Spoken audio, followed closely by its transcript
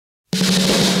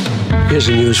Here's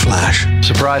a news flash.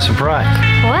 Surprise, surprise.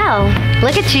 Well,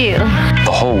 look at you.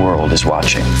 The whole world is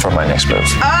watching for my next move.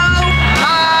 Oh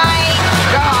my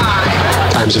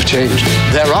God! Times have changed.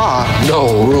 There are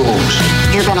no rules.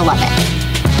 You're gonna love it.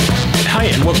 Hi,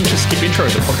 and welcome to Skip Intro,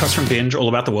 the podcast from Binge, all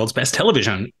about the world's best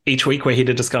television. Each week, we're here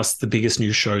to discuss the biggest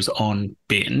news shows on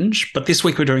Binge, but this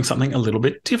week we're doing something a little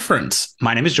bit different.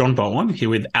 My name is John Bowen, here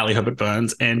with Ali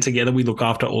Herbert-Burns, and together we look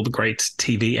after all the great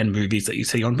TV and movies that you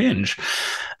see on Binge.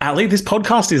 Ali, this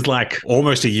podcast is like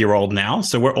almost a year old now,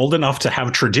 so we're old enough to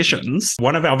have traditions.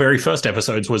 One of our very first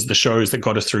episodes was the shows that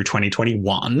got us through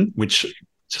 2021, which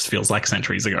just feels like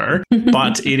centuries ago.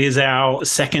 But it is our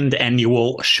second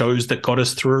annual shows that got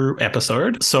us through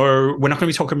episode. So we're not going to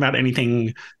be talking about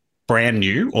anything brand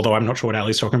new, although I'm not sure what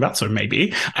Ali's talking about, so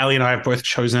maybe. Ali and I have both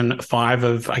chosen 5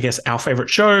 of, I guess, our favorite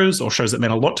shows or shows that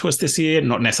meant a lot to us this year,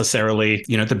 not necessarily,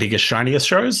 the biggest, shiniest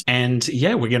shows. And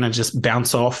yeah, we're going to just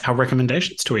bounce off our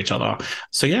recommendations to each other.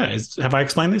 So yeah, have I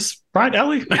explained this right,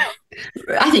 Ali?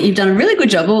 I think you've done a really good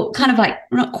job. Well, kind of like,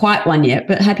 not quite one yet,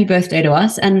 but happy birthday to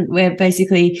us. And we're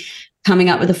basically coming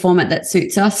up with a format that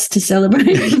suits us to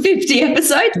celebrate 50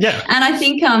 episodes. Yeah. And I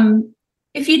think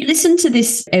if you listen to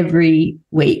this every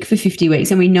week for 50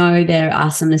 weeks, and we know there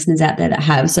are some listeners out there that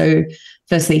have, so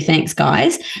firstly, thanks,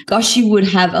 guys. Gosh, you would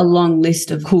have a long list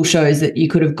of cool shows that you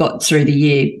could have got through the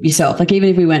year yourself. Like even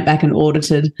if we went back and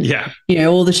audited,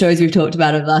 all the shows we've talked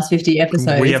about over the last 50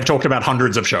 episodes. We have talked about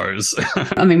hundreds of shows.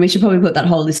 I mean, we should probably put that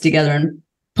whole list together and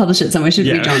publish it somewhere,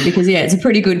 shouldn't we, John? Because, it's a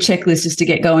pretty good checklist just to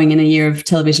get going in a year of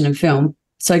television and film.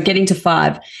 So getting to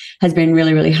 5 has been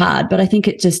really, really hard. But I think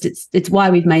it's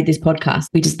why we've made this podcast.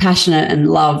 We're just passionate and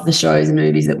love the shows and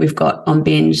movies that we've got on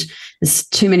Binge. There's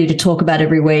too many to talk about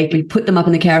every week. We put them up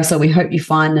in the carousel. We hope you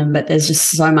find them, but there's just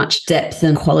so much depth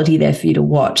and quality there for you to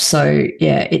watch. So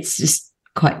yeah, it's just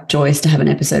quite joyous to have an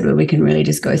episode where we can really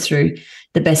just go through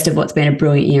the best of what's been a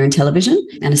brilliant year in television,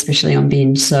 and especially on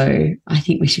Binge. So I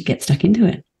think we should get stuck into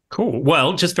it. Cool.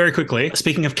 Well, just very quickly,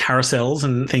 speaking of carousels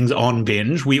and things on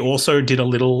Binge, we also did a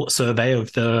little survey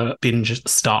of the Binge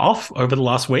staff over the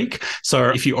last week.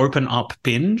 So if you open up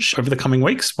Binge over the coming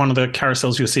weeks, one of the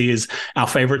carousels you'll see is our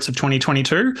favorites of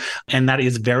 2022. And that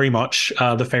is very much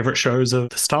the favorite shows of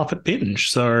the staff at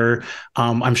Binge. So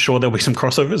I'm sure there'll be some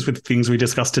crossovers with things we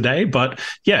discussed today. But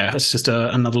yeah, it's just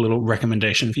another little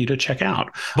recommendation for you to check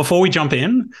out. Before we jump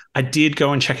in, I did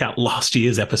go and check out last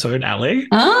year's episode, Ali.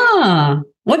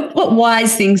 What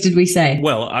wise things did we say?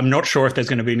 Well, I'm not sure if there's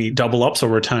going to be any double ups or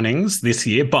returnings this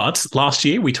year, but last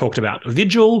year we talked about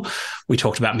Vigil, we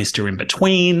talked about Mr. In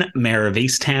Between, Mayor of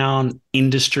Easttown,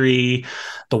 Industry,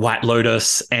 The White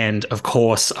Lotus, and of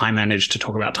course I managed to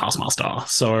talk about Taskmaster.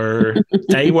 So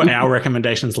they were our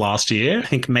recommendations last year. I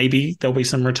think maybe there'll be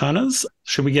some returners.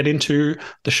 Should we get into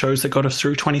the shows that got us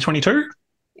through 2022?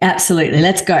 Absolutely.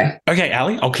 Let's go. Okay,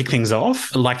 Ali, I'll kick things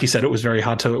off. Like you said, it was very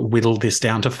hard to whittle this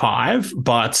down to 5,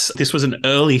 but this was an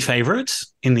early favorite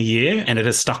in the year and it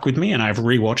has stuck with me and I've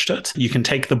rewatched it. You can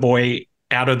take The Boy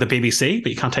out of the BBC, but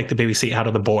you can't take the BBC out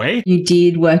of The Boy. You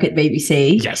did work at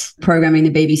BBC. Yes. Programming the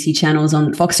BBC channels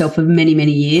on Foxtel for many,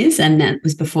 many years. And that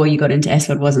was before you got into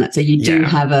SVOD, wasn't it? So you do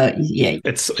have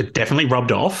It definitely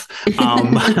rubbed off.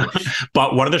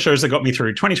 But one of the shows that got me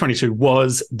through 2022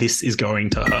 was This Is Going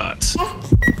to Hurt.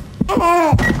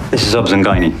 This is Obs and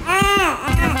Guiney.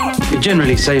 You're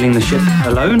generally sailing the ship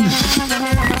alone. A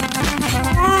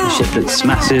ship that's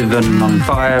massive and on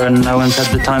fire and no one's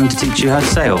had the time to teach you how to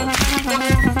sail.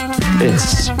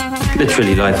 It's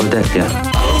literally life or death,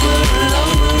 yeah.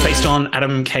 Based on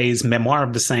Adam Kay's memoir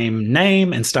of the same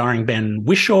name and starring Ben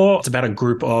Whishaw. It's about a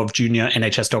group of junior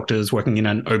NHS doctors working in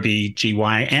an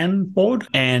OB-GYN ward.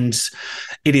 And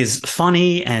it is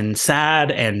funny and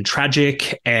sad and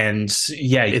tragic. And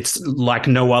yeah, it's like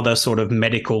no other sort of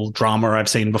medical drama I've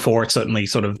seen before. It's certainly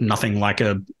sort of nothing like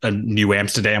a New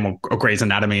Amsterdam or Grey's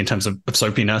Anatomy in terms of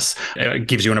soapiness. It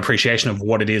gives you an appreciation of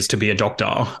what it is to be a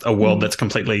doctor, a world that's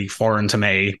completely foreign to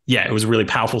me. Yeah, it was a really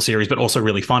powerful series, but also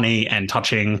really funny and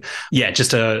touching. Yeah,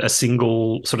 just a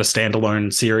single sort of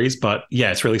standalone series. But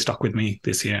yeah, it's really stuck with me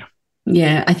this year.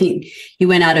 Yeah, I think you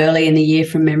went out early in the year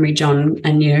from memory, John,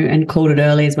 and called it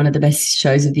early as one of the best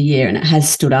shows of the year, and it has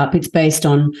stood up. It's based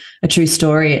on a true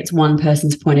story. It's one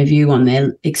person's point of view on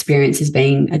their experience as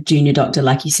being a junior doctor,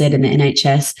 like you said, in the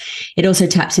NHS. It also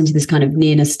taps into this kind of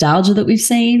near nostalgia that we've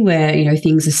seen where,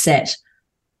 things are set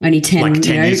only 10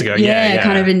 years ago. Yeah,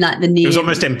 kind of in like the near. It was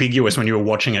almost ambiguous when you were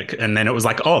watching it, and then it was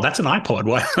like, oh, that's an iPod,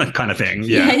 what kind of thing.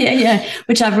 Yeah.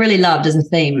 Which I've really loved as a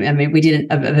theme. I mean, we did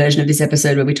a version of this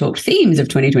episode where we talked themes of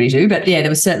 2022, but yeah,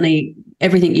 there was certainly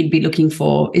everything you'd be looking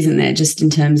for, isn't there? Just in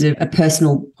terms of a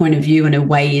personal point of view and a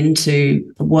way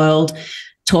into the world.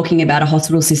 talking about a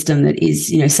hospital system that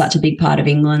is, you know, such a big part of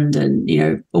England and, you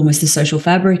know, almost the social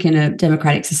fabric in a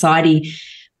democratic society.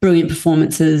 Brilliant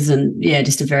performances and, yeah,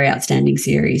 just a very outstanding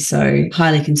series. So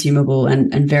highly consumable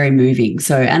and very moving.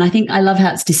 So, and I think I love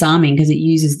how it's disarming because it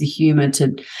uses the humor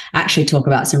to actually talk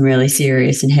about some really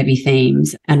serious and heavy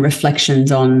themes and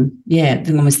reflections on,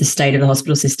 almost the state of the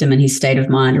hospital system and his state of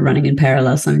mind are running in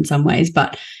parallel in some ways.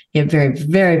 But yeah, very,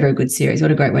 very, very good series. What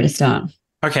a great way to start.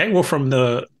 Okay, well, from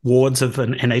the wards of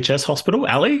an NHS hospital,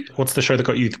 Ali, what's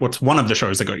one of the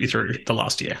shows that got you through the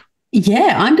last year?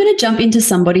 Yeah, I'm going to jump into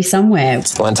Somebody Somewhere.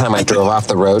 One time I drove off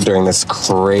the road during this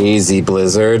crazy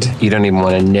blizzard. You don't even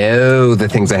want to know the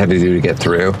things I had to do to get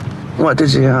through. What,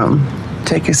 did you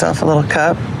take yourself a little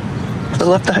cup?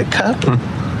 Fill up that cup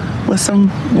with some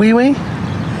wee-wee?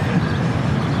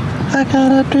 I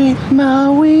gotta drink my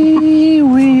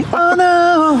wee-wee. Oh,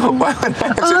 no. Why would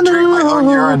I drink my own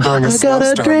urine during a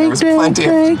snowstorm? There was plenty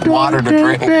of water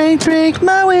to drink. Drink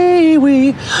my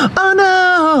wee-wee. Oh,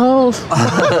 no.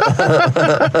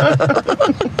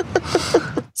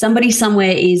 Somebody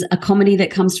Somewhere is a comedy that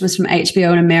comes to us from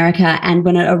HBO in America. And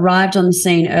when it arrived on the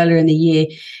scene earlier in the year,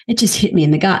 it just hit me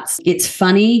in the guts. It's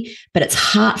funny, but it's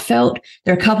heartfelt.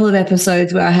 There are a couple of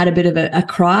episodes where I had a bit of a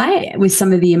cry with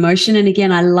some of the emotion. And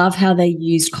again, I love how they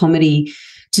used comedy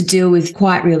to deal with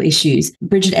quite real issues.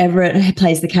 Bridget Everett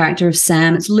plays the character of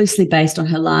Sam. It's loosely based on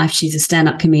her life. She's a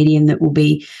stand-up comedian that will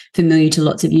be familiar to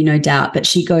lots of you, no doubt. But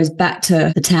she goes back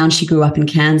to the town she grew up in,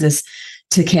 Kansas,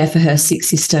 to care for her sick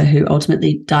sister who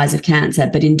ultimately dies of cancer.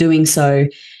 But in doing so,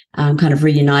 kind of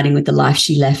reuniting with the life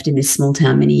she left in this small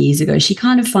town many years ago, she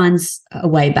kind of finds a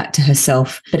way back to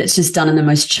herself. But it's just done in the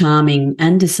most charming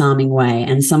and disarming way.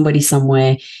 And Somebody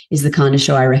Somewhere is the kind of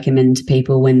show I recommend to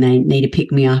people when they need a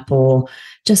pick-me-up or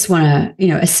just want to, you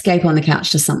know, escape on the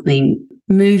couch to something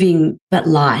moving but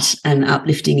light and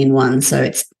uplifting in one. So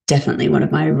it's definitely one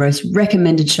of my most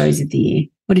recommended shows of the year.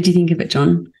 What did you think of it,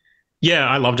 John? Yeah,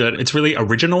 I loved it. It's really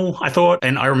original, I thought.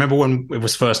 And I remember when it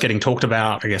was first getting talked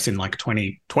about, I guess in like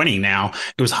 2020 now,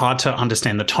 it was hard to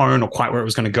understand the tone or quite where it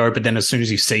was going to go. But then as soon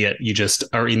as you see it, you just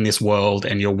are in this world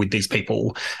and you're with these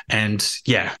people. And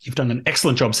yeah, you've done an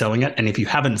excellent job selling it. And if you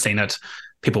haven't seen it,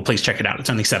 people, please check it out. It's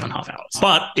only 7.5 hours.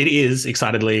 But it is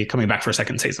excitedly coming back for a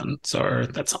second season. So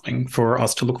that's something for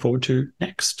us to look forward to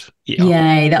next year.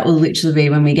 Yay, that will literally be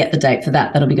when we get the date for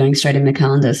that. That'll be going straight in the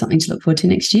calendar. Something to look forward to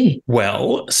next year.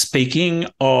 Well, speaking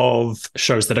of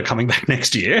shows that are coming back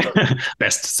next year,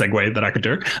 best segue that I could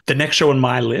do. The next show on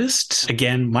my list,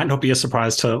 again, might not be a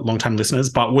surprise to longtime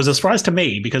listeners, but was a surprise to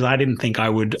me because I didn't think I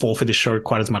would fall for this show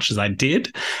quite as much as I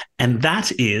did. And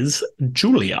that is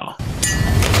Julia.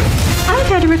 I've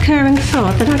had a recurring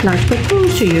thought that I'd like to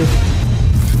propose to you.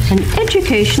 An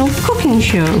educational cooking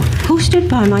show hosted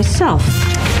by myself.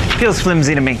 Feels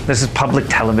flimsy to me. This is public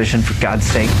television, for God's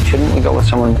sake. Shouldn't we go with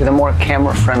someone with a more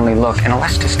camera-friendly look and a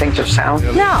less distinctive sound?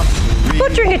 Now,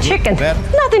 butchering a chicken,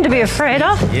 nothing to be afraid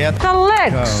of. The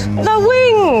legs, the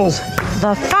wings,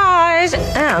 the thighs,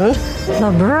 and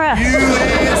the breasts.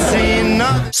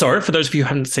 So, for those of you who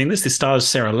haven't seen this stars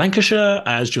Sarah Lancashire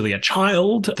as Julia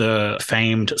Child, the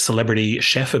famed celebrity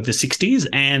chef of the 60s.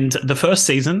 And the first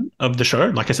season of the show,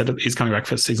 like I said, is coming back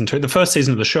for season 2. The first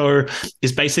season of the show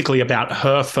is basically about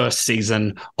her first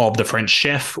season of The French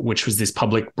Chef, which was this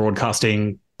public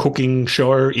broadcasting cooking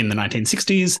show in the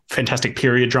 1960s. Fantastic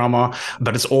period drama,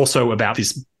 but it's also about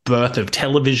this birth of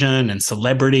television and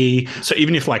celebrity. So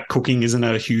even if like cooking isn't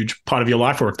a huge part of your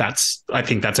life, or if that's, I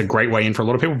think that's a great way in for a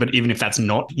lot of people, but even if that's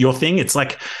not your thing, it's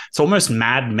like, it's almost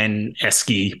Mad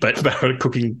Men-esque, but about a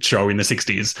cooking show in the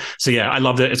 60s. So yeah, I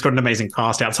loved it. It's got an amazing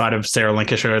cast outside of Sarah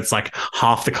Lancashire. It's like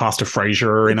half the cast of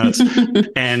Frasier in it.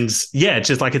 And yeah, it's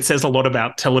just like, it says a lot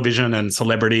about television and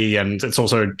celebrity. And it's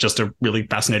also just a really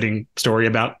fascinating story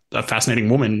about a fascinating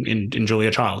woman in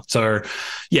Julia Child. So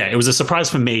yeah, it was a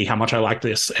surprise for me how much I liked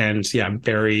this. And yeah, I'm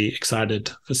very excited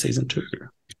for season 2.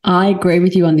 I agree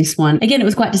with you on this one. Again, it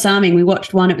was quite disarming. We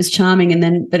watched one, it was charming,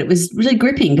 but it was really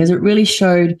gripping because it really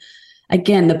showed,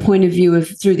 again, the point of view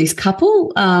of through this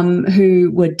couple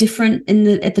who were different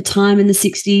at the time in the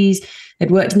 60s. They'd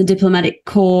worked in the diplomatic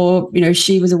corps. You know,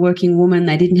 she was a working woman.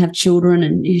 They didn't have children,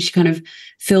 and she kind of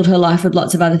filled her life with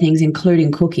lots of other things,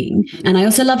 including cooking. And I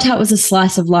also loved how it was a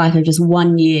slice of life of just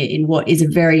 1 year in what is a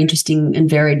very interesting and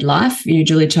varied life. You know,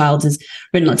 Julia Childs has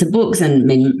written lots of books and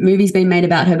many movies been made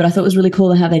about her, but I thought it was really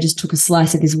cool how they just took a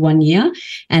slice of this 1 year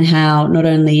and how not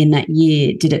only in that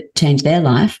year did it change their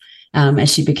life,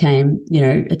 as she became,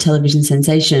 a television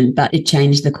sensation. But it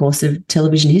changed the course of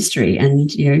television history and,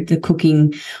 the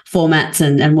cooking formats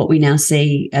and what we now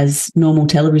see as normal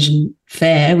television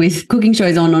fare with cooking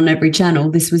shows on every channel.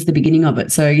 This was the beginning of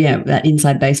it. So, yeah, that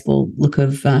inside baseball look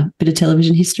of bit of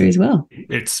television history as well.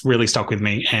 It's really stuck with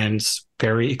me and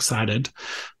very excited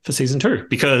for season 2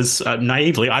 because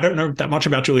naively, I don't know that much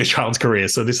about Julia Child's career.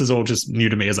 So this is all just new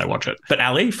to me as I watch it. But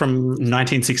Ali, from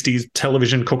 1960s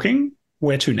television cooking,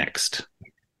 where to next?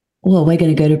 Well, we're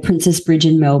going to go to Princess Bridge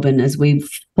in Melbourne as we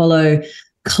follow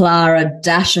Clara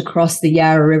dash across the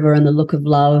Yarra River and the look of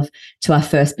love to our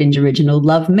first binge original,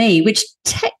 Love Me, which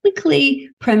technically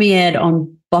premiered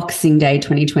on Boxing Day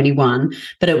 2021,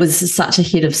 but it was such a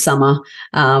hit of summer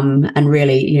and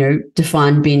really,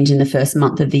 defined binge in the first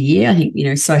month of the year. I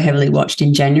think, so heavily watched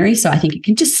in January. So I think it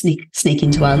can just sneak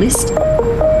into our list.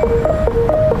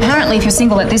 Apparently, if you're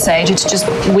single at this age, it's just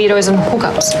weirdos and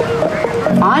hookups.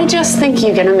 I just think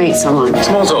you're going to meet someone.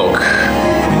 Small talk.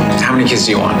 How many kids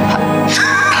do you want?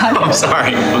 I'm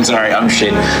sorry. I'm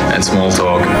shit at small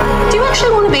talk. Do you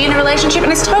actually want to be in a relationship?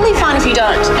 And it's totally fine if you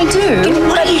don't. I do.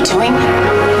 What are you doing?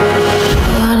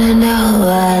 Wanna know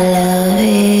what love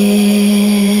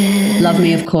is. Love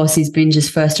Me, of course, is Binge's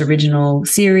first original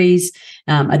series,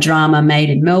 a drama made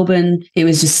in Melbourne. It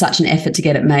was just such an effort to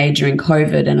get it made during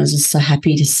COVID, and I was just so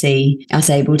happy to see us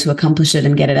able to accomplish it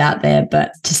and get it out there,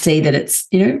 but to see that it's,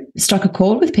 struck a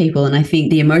chord with people. And I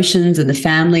think the emotions and the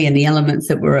family and the elements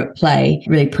that were at play,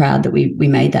 really proud that we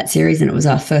made that series and it was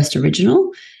our first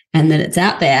original and that it's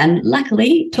out there. And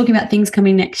luckily, talking about things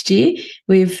coming next year,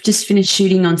 we've just finished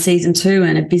shooting on season 2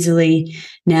 and are busily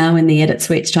now in the edit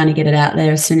suites trying to get it out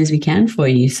there as soon as we can for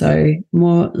you. So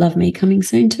more Love Me coming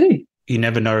soon too. You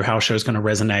never know how a show's going to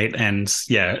resonate. And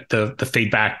yeah, the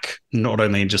feedback, not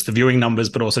only in just the viewing numbers,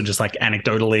 but also just like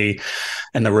anecdotally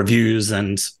and the reviews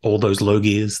and all those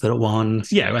Logies that it won.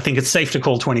 Yeah, I think it's safe to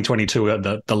call 2022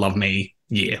 the Love Me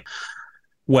year.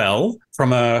 Well,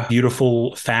 from a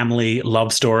beautiful family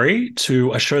love story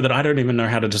to a show that I don't even know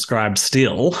how to describe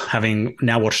still, having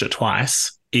now watched it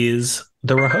twice, is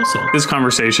The Rehearsal. This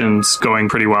conversation's going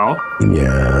pretty well.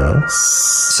 Yes.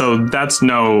 So that's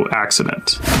no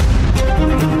accident.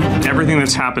 Everything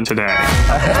that's happened today,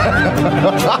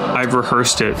 I've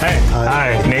rehearsed it. Hey,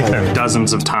 hi, Nathan.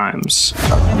 Dozens of times.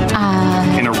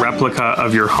 In a replica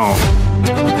of your home.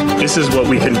 This is what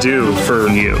we can do for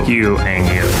you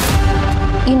and you.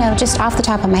 Just off the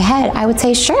top of my head, I would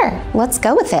say, sure, let's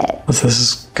go with it. This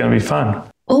is going to be fun.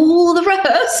 Oh, The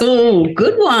Rehearsal.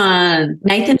 Good one.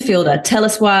 Nathan Fielder, tell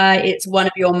us why it's one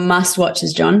of your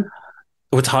must-watches, John.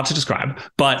 It's hard to describe,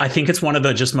 but I think it's one of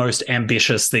the just most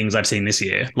ambitious things I've seen this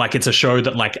year. Like, it's a show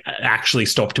that actually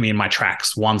stopped me in my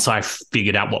tracks once I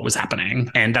figured out what was happening.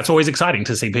 And that's always exciting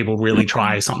to see people really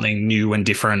try something new and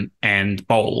different and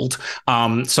bold.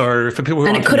 So for people who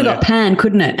it could have got panned,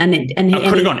 couldn't it? And it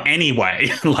could have gone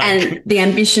anyway. And the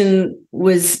ambition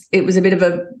was a bit of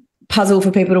a puzzle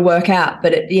for people to work out,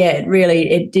 but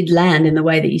it did land in the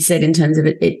way that you said in terms of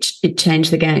it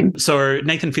changed the game. So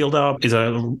Nathan Fielder is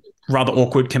a rather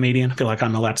awkward comedian. I feel like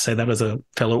I'm allowed to say that as a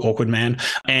fellow awkward man.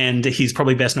 And he's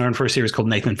probably best known for a series called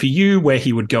Nathan For You, where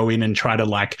he would go in and try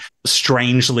to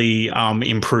strangely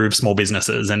improve small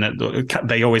businesses. And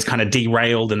they always kind of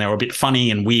derailed, and they were a bit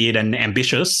funny and weird and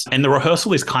ambitious. And The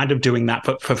Rehearsal is kind of doing that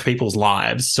for people's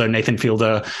lives. So Nathan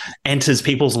Fielder enters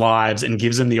people's lives and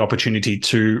gives them the opportunity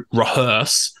to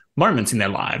rehearse moments in their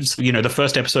lives. The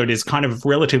first episode is kind of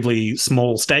relatively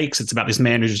small stakes. It's about this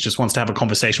man who just wants to have a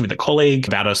conversation with a colleague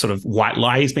about a sort of white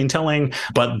lie he's been telling.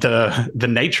 But the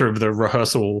nature of the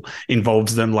rehearsal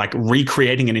involves them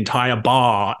recreating an entire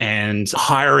bar and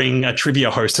hiring a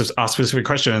trivia host to ask specific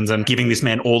questions and giving this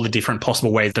man all the different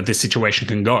possible ways that this situation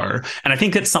can go. And I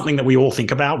think it's something that we all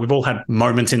think about. We've all had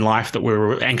moments in life that we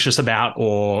were anxious about,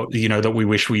 or, that we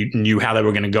wish we knew how they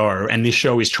were going to go. And this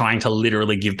show is trying to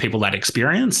literally give people that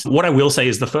experience. What I will say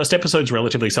is the first episode's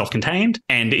relatively self-contained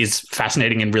and is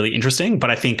fascinating and really interesting,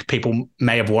 but I think people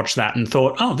may have watched that and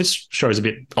thought, oh, this show is a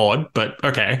bit odd, but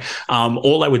okay.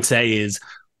 All I would say is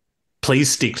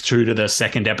please stick true to the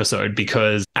second episode,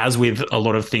 because as with a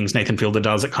lot of things Nathan Fielder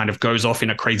does, it kind of goes off in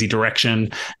a crazy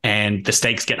direction and the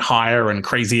stakes get higher and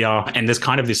crazier. And there's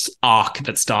kind of this arc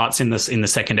that starts in the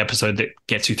second episode that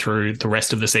gets you through the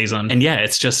rest of the season. And yeah,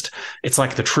 it's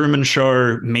like The Truman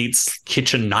Show meets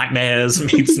Kitchen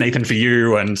Nightmares meets Nathan For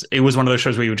You. And it was one of those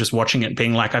shows where you were just watching it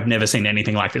being like, I've never seen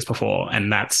anything like this before.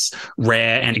 And that's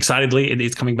rare. And excitedly, it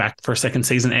is coming back for a second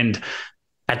season. And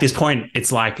at this point,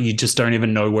 it's like you just don't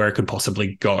even know where it could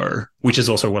possibly go, which is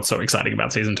also what's so exciting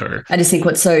about season 2. I just think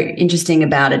what's so interesting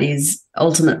about it is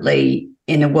ultimately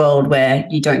in a world where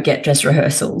you don't get dress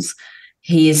rehearsals,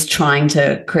 he is trying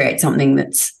to create something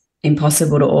that's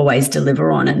impossible to always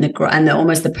deliver on, and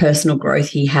almost the personal growth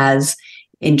he has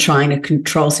in trying to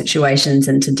control situations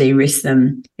and to de-risk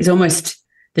them is almost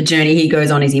the journey he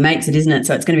goes on as he makes it, isn't it?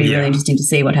 So it's going to be really interesting to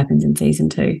see what happens in season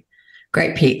 2.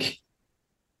 Great pick.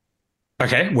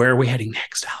 Okay, where are we heading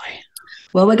next, Ali?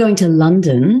 Well, we're going to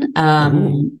London.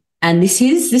 And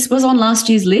this was on last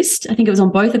year's list. I think it was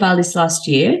on both of our lists last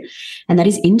year, and that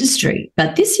is Industry.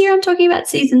 But this year I'm talking about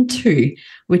season 2,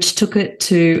 which took it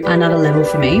to another level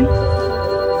for me.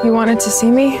 You wanted to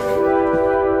see me?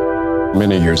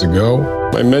 Many years ago,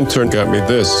 my mentor got me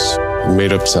this. He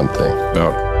made up something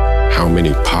about how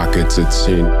many pockets it's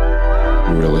seen,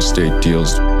 real estate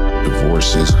deals,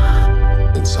 divorces,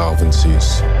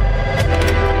 insolvencies,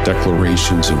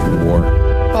 declarations of war.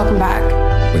 Welcome back.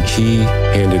 When he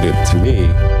handed it to me,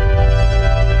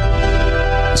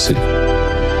 he said,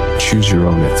 choose your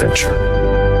own adventure.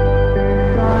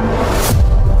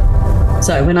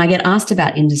 So when I get asked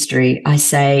about Industry, I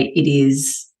say it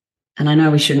is, and I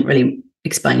know we shouldn't really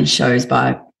explain shows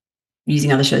by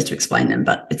using other shows to explain them,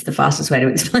 but it's the fastest way to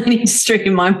explain Industry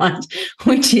in my mind,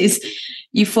 which is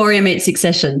Euphoria meets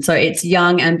Succession. So it's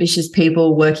young, ambitious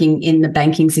people working in the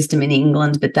banking system in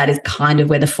England, but that is kind of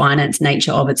where the finance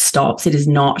nature of it stops. It is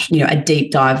not, a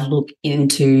deep dive look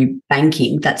into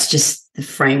banking. That's just the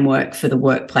framework for the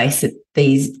workplace that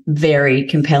these very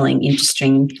compelling,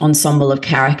 interesting ensemble of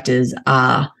characters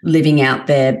are living out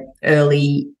their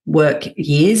early work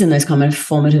years and those kind of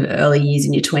formative early years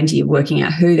in your 20s of working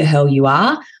out who the hell you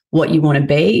are, what you want to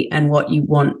be, and what you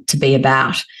want to be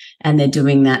about. And they're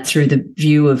doing that through the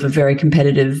view of a very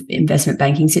competitive investment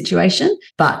banking situation.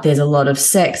 But there's a lot of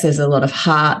sex, there's a lot of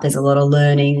heart, there's a lot of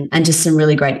learning, and just some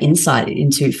really great insight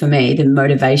into, for me, the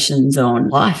motivations on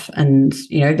life. And,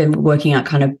 them working out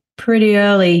kind of pretty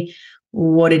early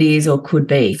what it is or could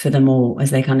be for them all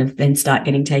as they kind of then start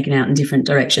getting taken out in different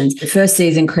directions. The first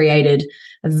season created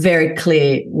a very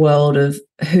clear world of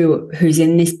who's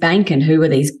in this bank and who are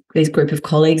these group of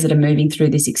colleagues that are moving through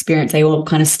this experience. They all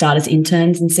kind of start as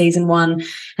interns in season 1.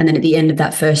 And then at the end of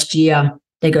that first year,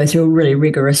 they go through a really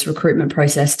rigorous recruitment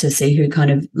process to see who kind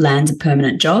of lands a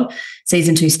permanent job.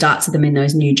 Season 2 starts with them in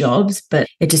those new jobs, but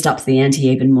it just ups the ante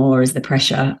even more as the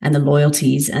pressure and the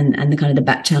loyalties and the kind of the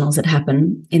back channels that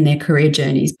happen in their career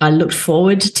journeys. I looked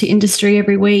forward to Industry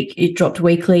every week. It dropped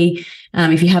weekly.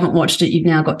 If you haven't watched it, you've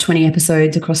now got 20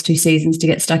 episodes across 2 seasons to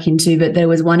get stuck into. But there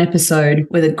was one episode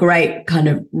with a great kind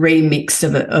of remix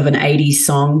of an 80s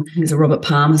song. It was a Robert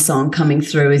Palmer song coming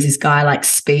through as this guy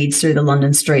speeds through the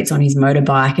London streets on his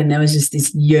motorbike. And there was just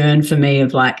this yearn for me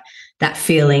of that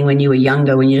feeling when you were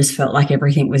younger, when you just felt like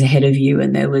everything was ahead of you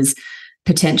and there was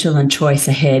potential and choice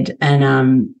ahead.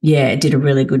 And it did a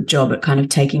really good job at kind of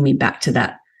taking me back to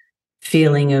that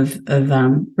feeling of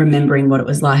remembering what it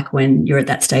was like when you're at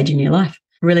that stage in your life.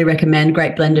 Really recommend.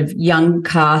 Great blend of young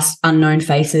cast, unknown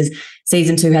faces.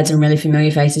 Season 2 had some really familiar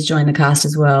faces join the cast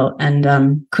as well, and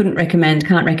can't recommend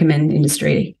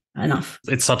Industry enough.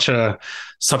 It's such a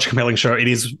compelling show. It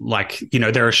is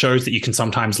there are shows that you can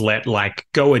sometimes let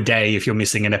go a day if you're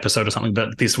missing an episode or something,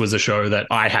 but this was a show that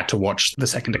I had to watch the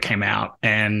second it came out.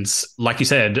 And like you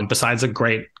said, besides a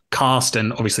great cast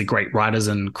and obviously great writers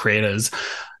and creators,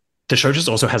 the show just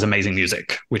also has amazing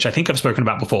music, which I think I've spoken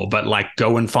about before, but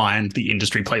go and find the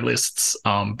Industry playlists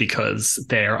because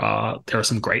there are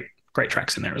some great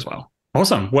tracks in there as well.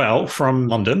 Awesome. Well, from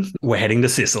London, we're heading to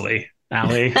Sicily,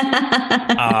 Ali,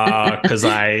 because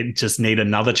I just need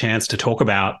another chance to talk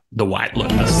about The White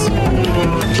Lotus.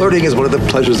 Flirting is one of the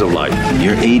pleasures of life.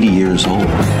 You're 80 years old.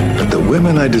 But the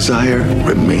women I desire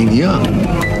remain young.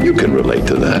 You can relate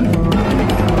to that.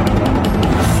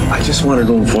 I just wanted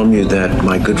to inform you that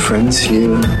my good friends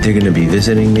here, they're going to be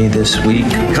visiting me this week,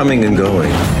 coming and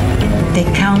going. They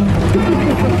come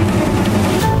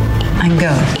and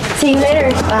go. See you later.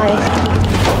 Bye.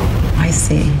 I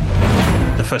see.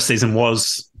 The first season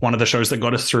was one of the shows that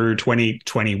got us through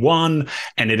 2021,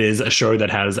 and it is a show that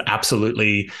has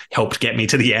absolutely helped get me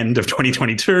to the end of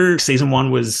 2022. Season 1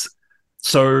 was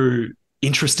so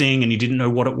interesting, and you didn't know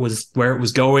where it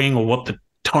was going or what the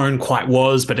tone quite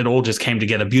was, but it all just came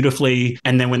together beautifully.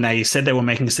 And then when they said they were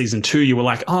making a season 2, you were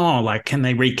like, can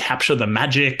they recapture the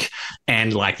magic?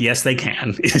 And yes, they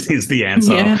can, is the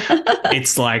answer. Yeah.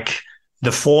 It's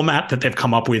the format that they've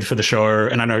come up with for the show,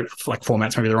 and I know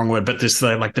format's maybe the wrong word, but this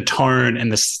the tone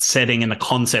and the setting and the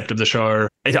concept of the show.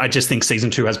 I just think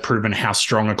season 2 has proven how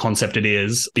strong a concept it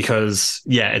is because,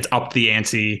 it's upped the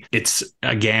ante. It's,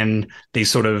 again,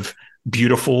 these sort of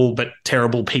beautiful but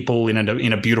terrible people in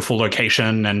a beautiful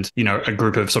location, and a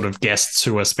group of sort of guests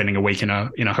who are spending a week in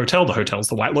a hotel. The hotel's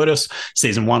the White Lotus.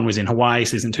 Season 1 was in Hawaii,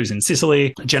 season 2's in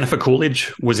Sicily. Jennifer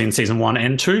Coolidge was in season 1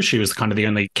 and 2. She was kind of the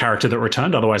only character that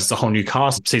returned. Otherwise, it's a whole new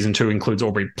cast. Season 2 includes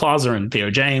Aubrey Plaza and Theo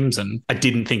James, and I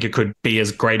didn't think it could be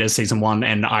as great as season 1,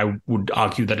 and I would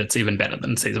argue that it's even better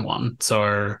than season 1.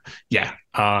 So yeah,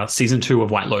 season 2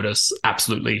 of White Lotus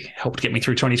absolutely helped get me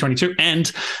through 2022.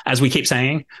 And as we keep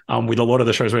saying, with a lot of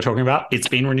the shows we're talking about, it's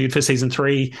been renewed for season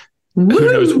 3.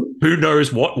 Who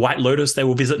knows what White Lotus they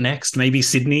will visit next? Maybe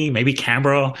Sydney, maybe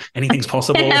Canberra. Anything's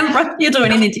possible. Canberra. You'll do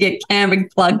anything to get Canberra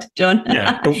plugged, John.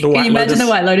 Yeah, the Can you imagine Lotus. the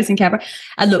White Lotus in Canberra?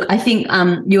 Look, I think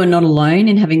you are not alone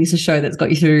in having this a show that's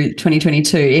got you through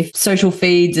 2022. If social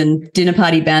feeds and dinner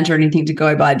party banter or anything to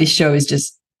go by, this show is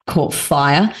just caught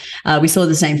fire. We saw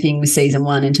the same thing with season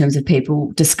 1 in terms of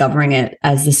people discovering it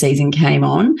as the season came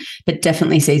on, but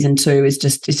definitely season 2 is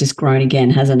just grown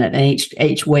again, hasn't it?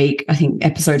 And each week, I think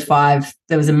episode 5,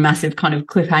 there was a massive kind of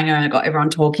cliffhanger and it got everyone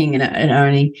talking, and it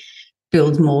only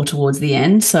builds more towards the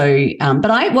end. So,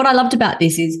 but what I loved about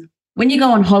this is when you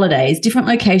go on holidays, different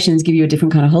locations give you a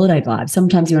different kind of holiday vibe.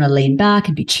 Sometimes you want to lean back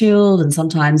and be chilled, and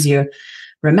sometimes you're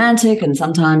romantic, and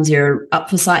sometimes you're up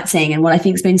for sightseeing. And what I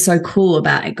think has been so cool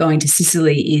about it going to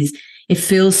Sicily is it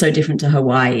feels so different to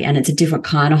Hawaii, and it's a different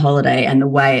kind of holiday, and the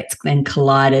way it's then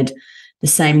collided the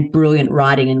same brilliant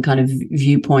writing and kind of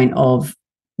viewpoint of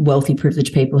wealthy,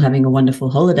 privileged people having a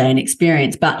wonderful holiday and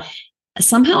experience. But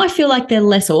somehow I feel like they're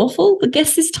less awful, the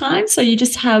guests this time. So you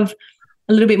just have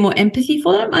a little bit more empathy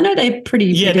for them. I know they're pretty.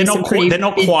 Yeah, they're not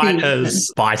quite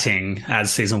as biting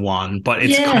as season 1, but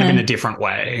it's kind of in a different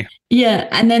way. Yeah,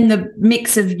 and then the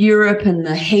mix of Europe and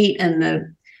the heat and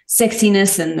the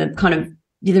sexiness and the kind of,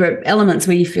 there are elements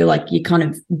where you feel like you're kind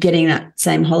of getting that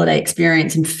same holiday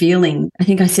experience and feeling. I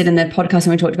think I said in the podcast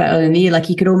when we talked about earlier in the year, like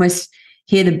you could almost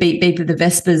hear the beep beep of the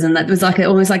Vespers, and that was like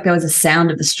almost like there was a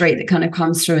sound of the street that kind of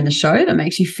comes through in the show that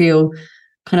makes you feel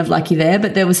kind of like you're there.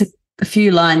 But there was a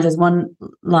few lines. There's one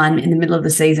line in the middle of the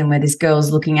season where this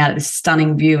girl's looking out at this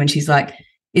stunning view and she's like,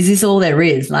 is this all there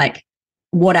is? Like,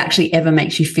 what actually ever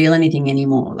makes you feel anything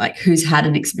anymore? Like, who's had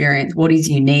an experience? What is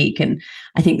unique? And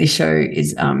I think this show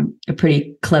is a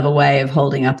pretty clever way of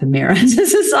holding up a mirror to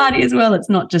society as well. It's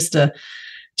not just a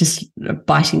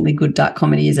bitingly good dark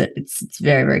comedy, is it? It's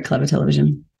very, very clever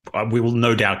television. We will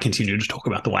no doubt continue to talk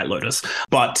about the White Lotus.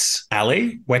 But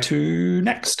Ali, where to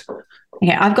next?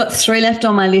 Okay, I've got 3 left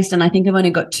on my list, and I think I've only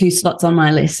got 2 slots on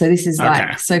my list. So this is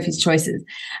like Sophie's choices.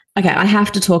 Okay, I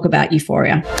have to talk about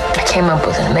Euphoria. I came up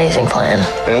with an amazing plan.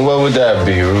 And what would that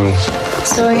be, Rue?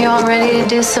 So are y'all ready to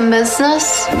do some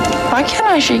business? Why can't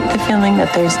I shake the feeling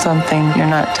that there's something you're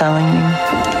not telling me?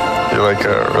 You're like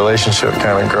a relationship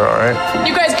kind of girl, right?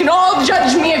 You guys can all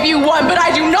judge me if you want, but I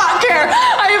do not care.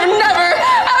 I have never,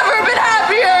 ever been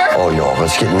happier. Oh, y'all,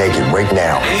 let's get naked right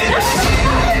now.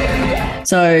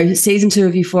 So season 2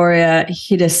 of Euphoria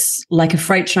hit us like a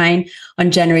freight train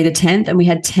on January the 10th, and we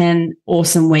had 10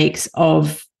 awesome weeks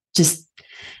of just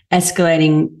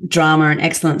escalating drama and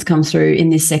excellence come through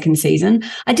in this second season.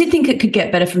 I did think it could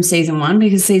get better from season 1,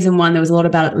 because season 1, there was a lot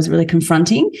about it that was really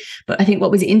confronting. But I think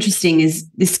what was interesting is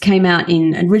this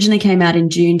originally came out in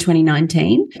June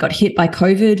 2019, got hit by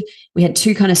COVID. We had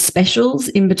 2 kind of specials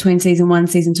in between season 1 and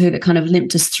season 2 that kind of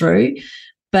limped us through.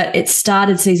 But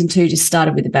season 2 just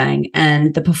started with a bang.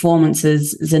 And the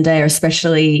performances, Zendaya,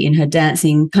 especially in her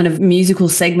dancing kind of musical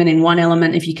segment in one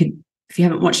element, if you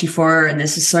haven't watched Euphoria, and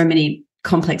there's just so many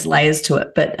complex layers to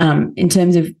it. But in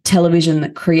terms of television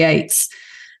that creates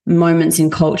moments in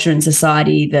culture and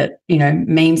society that,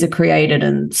 memes are created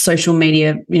and social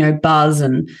media, buzz.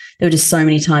 And there were just so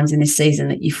many times in this season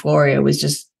that Euphoria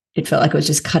was it felt like it was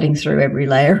just cutting through every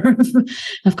layer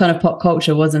of kind of pop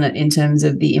culture, wasn't it, in terms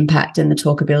of the impact and the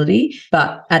talkability.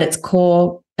 But at its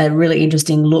core, a really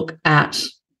interesting look at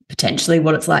potentially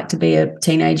what it's like to be a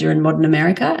teenager in modern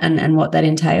America and what that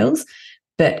entails,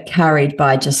 but carried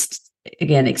by just,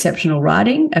 again, exceptional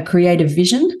writing, a creative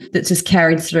vision that's just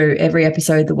carried through every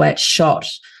episode, the way it's shot,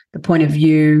 the point of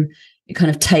view. It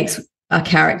kind of takes a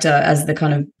character as the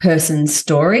kind of person's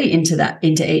story into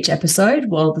each episode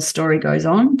while the story goes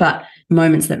on, but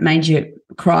moments that made you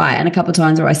cry. And a couple of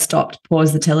times where I stopped,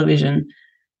 paused the television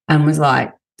and was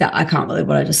like, I can't believe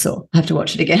what I just saw. I have to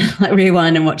watch it again, like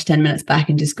rewind and watch 10 minutes back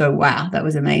and just go, wow, that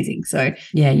was amazing. So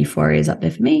yeah, Euphoria is up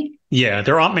there for me. Yeah,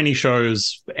 there aren't many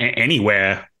shows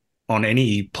anywhere on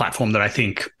any platform that I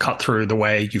think cut through the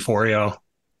way Euphoria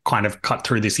kind of cut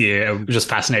through this year. It was just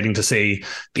fascinating to see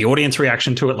the audience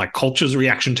reaction to it, like culture's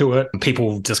reaction to it,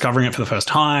 people discovering it for the first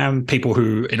time, people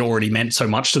who it already meant so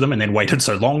much to them and then waited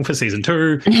so long for season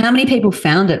 2. And how many people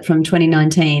found it from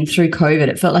 2019 through COVID?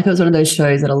 It felt like it was one of those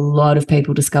shows that a lot of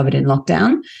people discovered in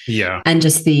lockdown. Yeah. And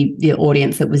just the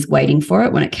audience that was waiting for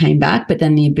it when it came back, but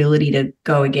then the ability to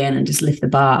go again and just lift the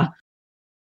bar.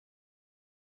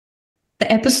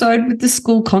 The episode with the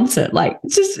school concert, like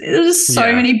there's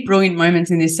so many brilliant moments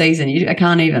in this season. I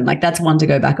can't even, like, that's one to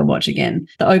go back and watch again.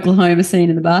 The Oklahoma scene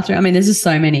in the bathroom. I mean, there's just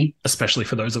so many. Especially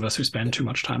for those of us who spend too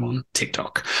much time on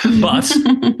TikTok. But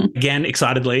again,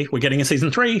 excitedly, we're getting a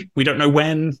season 3. We don't know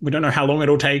when. We don't know how long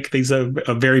it'll take. These are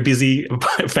very busy,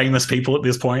 famous people at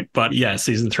this point. But yeah,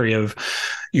 season 3 of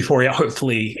Euphoria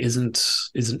hopefully isn't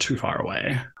too far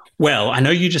away. Well, I know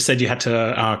you just said you had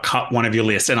to cut one of your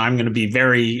lists, and I'm going to be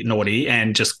very naughty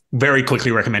and just very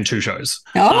quickly recommend 2 shows.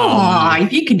 Oh,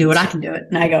 if you can do it, I can do it.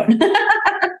 Now go on.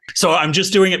 So I'm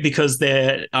just doing it because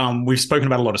we've spoken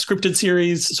about a lot of scripted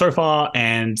series so far,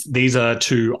 and these are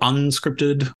 2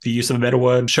 unscripted, the use of a better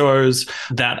word, shows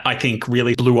that I think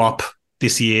really blew up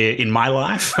this year in my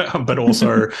life, but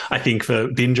also I think for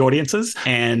binge audiences.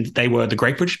 And they were The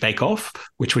Great British Bake Off,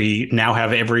 which we now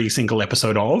have every single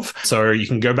episode of. So you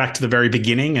can go back to the very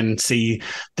beginning and see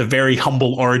the very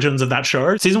humble origins of that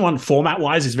show. Season 1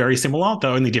 format-wise is very similar. The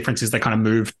only difference is they kind of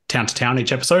move town to town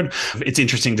each episode. It's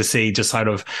interesting to see just sort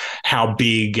of how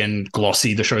big and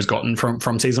glossy the show's gotten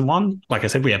from season 1. Like I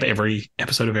said, we have every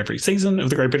episode of every season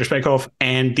of The Great British Bake Off.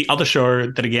 And the other show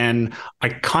that, again, I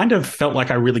kind of felt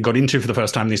like I really got into for the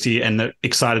first time this year, and that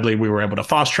excitedly we were able to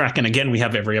fast track, and again we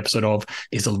have every episode of,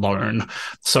 is Alone.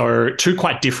 So 2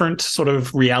 quite different sort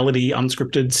of reality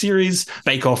unscripted series.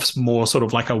 Bake Off's more sort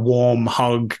of like a warm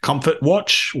hug comfort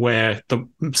watch, where the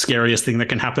scariest thing that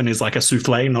can happen is like a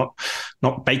souffle,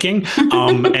 not baking.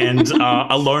 And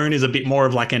Alone is a bit more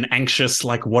of like an anxious,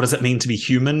 like, what does it mean to be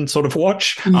human sort of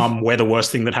watch, where the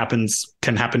worst thing that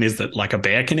can happen is that like a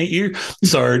bear can eat you.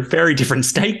 So very different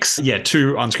stakes. Yeah,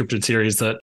 2 unscripted series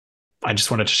that I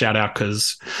just wanted to shout out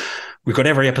because we've got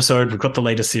every episode, we've got the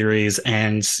latest series,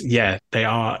 and yeah, they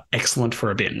are excellent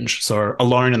for a binge. So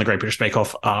Alone and The Great British Bake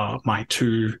Off are my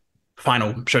 2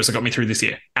 final shows that got me through this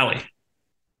year. Ali,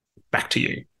 back to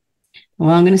you.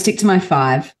 Well, I'm going to stick to my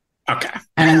 5. Okay.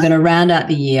 And I'm going to round out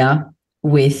the year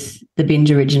with the binge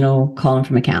original Colin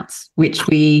from Accounts, which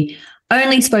we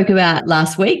only spoke about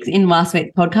last week's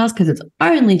podcast because it's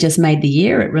only just made the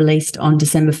year. It released on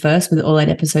December 1st with all 8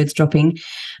 episodes dropping.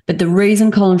 But the reason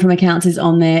Colin from Accounts is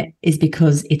on there is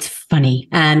because it's funny.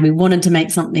 And we wanted to make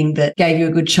something that gave you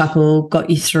a good chuckle, got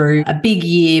you through a big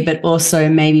year, but also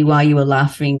maybe while you were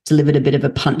laughing, delivered a bit of a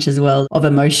punch as well of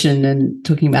emotion and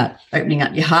talking about opening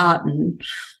up your heart and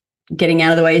getting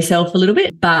out of the way yourself a little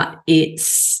bit. But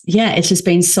it's just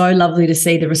been so lovely to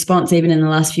see the response, even in the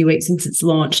last few weeks since it's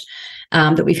launched,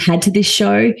 that we've had to this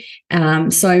show.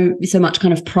 So much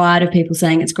kind of pride of people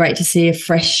saying it's great to see a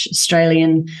fresh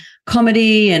Australian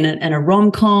comedy and a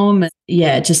rom-com.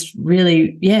 Yeah, just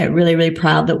really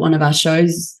proud that one of our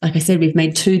shows, like I said, we've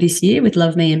made 2 this year with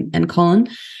Love Me and Colin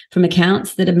from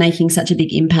Accounts, that are making such a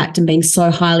big impact and being so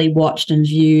highly watched and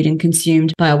viewed and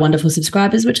consumed by our wonderful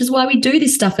subscribers, which is why we do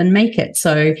this stuff and make it.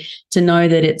 So to know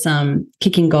that it's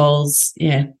kicking goals,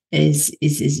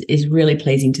 is really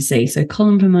pleasing to see. So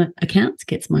Colin from Accounts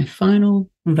gets my final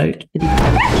vote.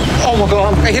 Oh my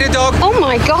God, I hit a dog. Oh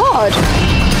my God.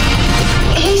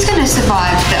 He's going to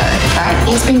survive though, right?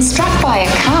 He's been struck by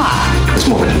a car. It's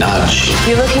more of a nudge.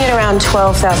 You're looking at around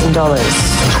 $12,000.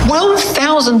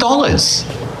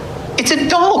 $12,000? It's a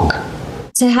dog.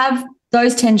 To have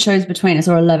those 10 shows between us,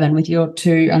 or 11 with your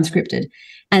 2 unscripted,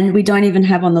 and we don't even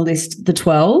have on the list the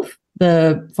 12,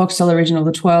 the Foxtel original,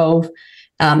 the 12,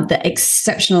 the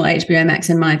exceptional HBO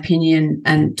Max, in my opinion,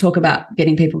 and talk about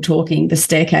getting people talking, The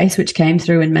Staircase, which came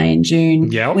through in May and June,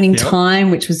 Winning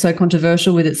Time, which was so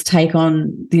controversial with its take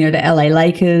on, the LA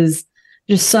Lakers.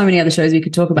 Just so many other shows we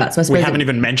could talk about. So I suppose we haven't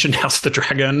even mentioned House of the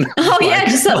Dragon. Oh,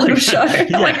 just that little show.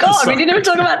 Oh my God, we didn't even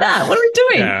talk about that. What are we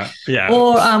doing? Yeah.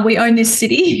 Or We Own This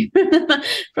City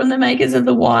from the makers of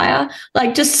The Wire.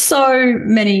 Like, just so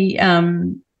many,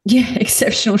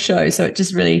 exceptional shows. So it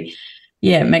just really,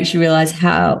 makes you realize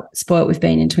how spoiled we've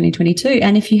been in 2022.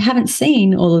 And if you haven't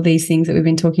seen all of these things that we've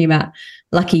been talking about,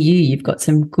 lucky you, you've got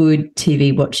some good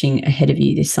TV watching ahead of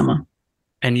you this summer.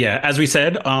 And yeah, as we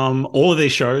said, all of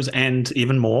these shows and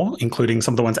even more, including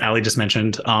some of the ones Ali just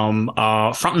mentioned,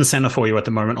 are front and center for you at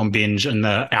the moment on Binge and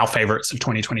our favorites of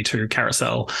 2022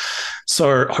 Carousel.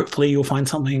 So hopefully you'll find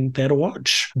something there to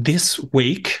watch. This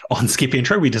week on Skip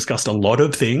Intro, we discussed a lot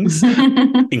of things,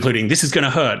 including This Is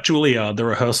Gonna Hurt, Julia, The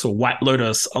Rehearsal, White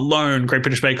Lotus, Alone, Great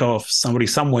British Bake Off, Somebody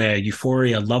Somewhere,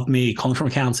 Euphoria, Love Me, Calling from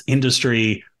Accounts,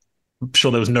 Industry. I'm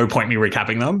sure there was no point me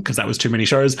recapping them because that was too many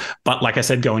shows. But like I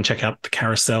said, go and check out the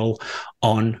Carousel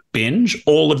on Binge.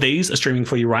 All of these are streaming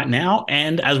for you right now.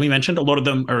 And as we mentioned, a lot of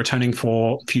them are returning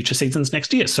for future seasons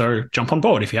next year. So jump on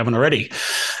board if you haven't already.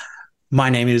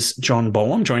 My name is John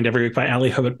Bolam, joined every week by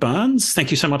Ali Herbert Burns. Thank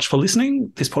you so much for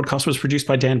listening. This podcast was produced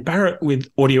by Dan Barrett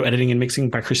with audio editing and mixing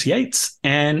by Chris Yates.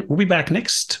 And we'll be back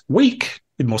next week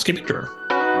with more Skip Intro.